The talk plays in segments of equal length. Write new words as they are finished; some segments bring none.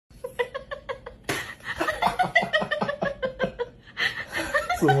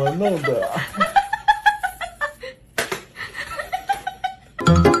怎么弄的啊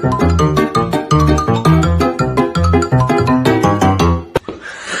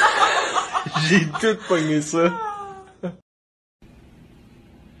？Ribet pengisah.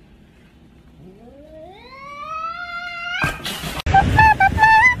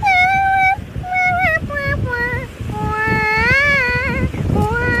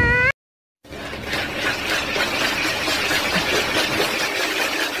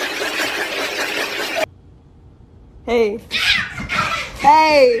 Hey.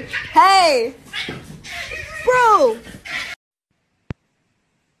 Hey. Hey. Bro.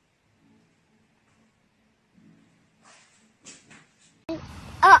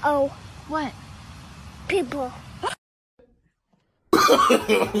 Uh-oh. What? People.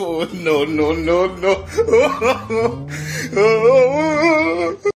 Oh, no, no, no, no.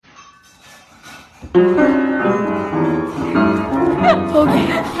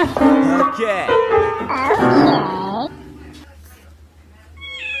 Okay.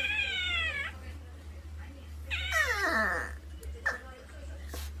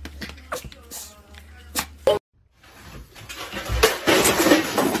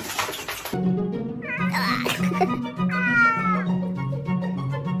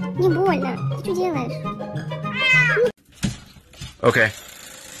 Не больно. Ты что делаешь? Okay.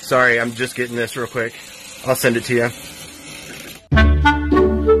 Sorry, I'm just getting this real quick. I'll send it to you.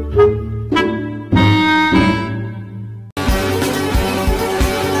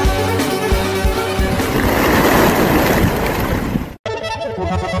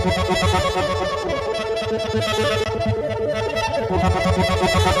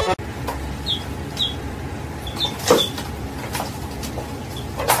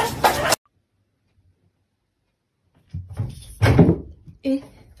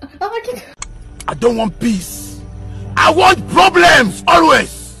 I don't want peace. I want problems always.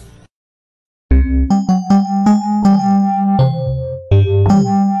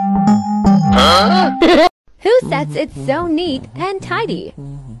 Who sets it so neat and tidy?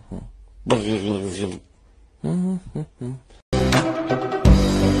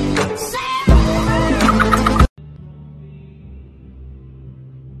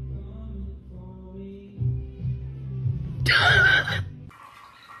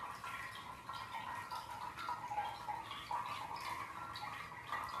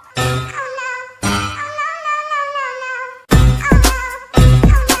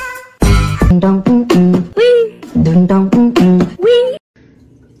 Wee.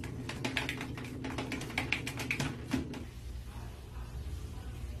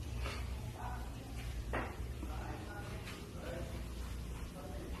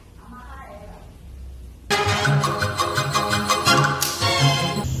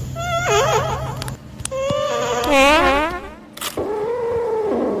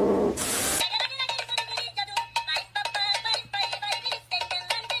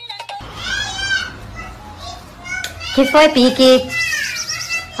 Que foi, Pique?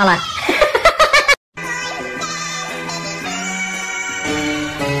 Olha lá.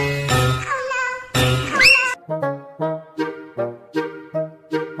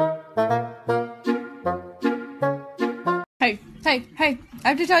 Hey, hey, hey, I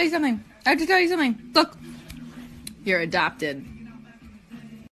have to tell you something. Look, you're adopted.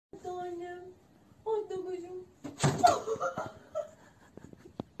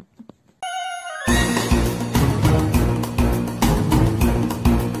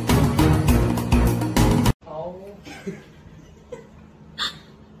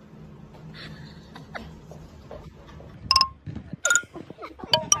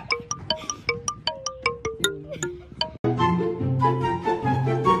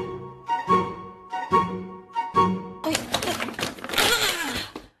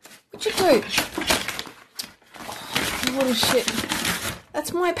 Wait. What a shit.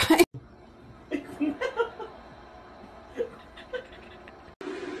 That's my pain.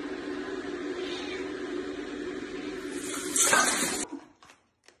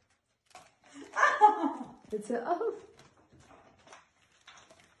 It's a oh.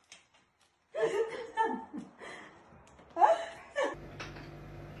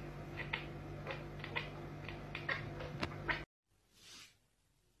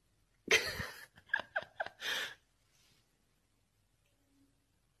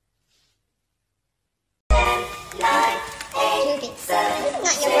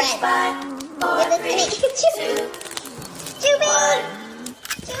 Not your friend.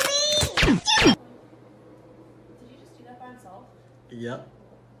 Yep.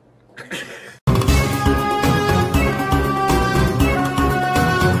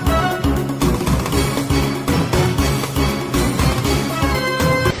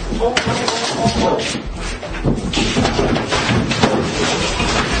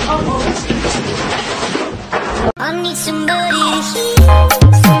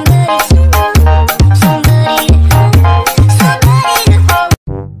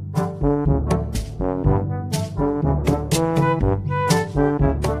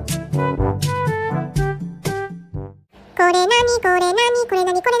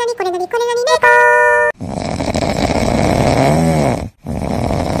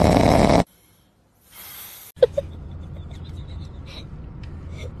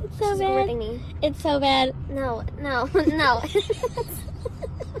 No, no.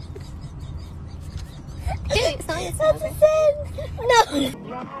 No.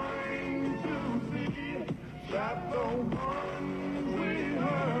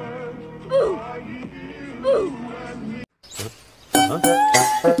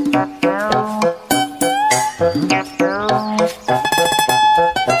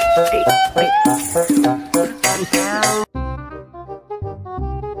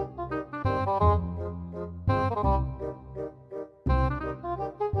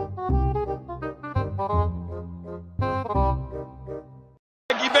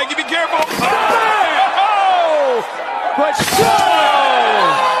 Becky, be careful. Oh! But so!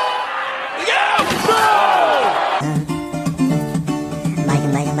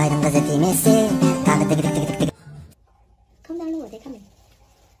 Calm down a little, they're coming.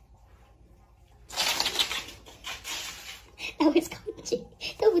 Oh, it's coming.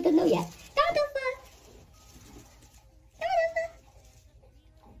 Don't know yet. Don't do fun.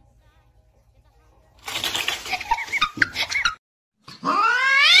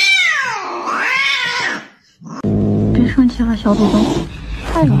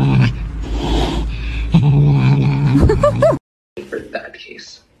 For that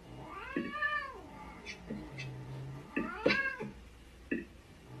case.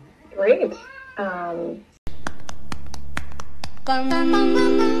 Great.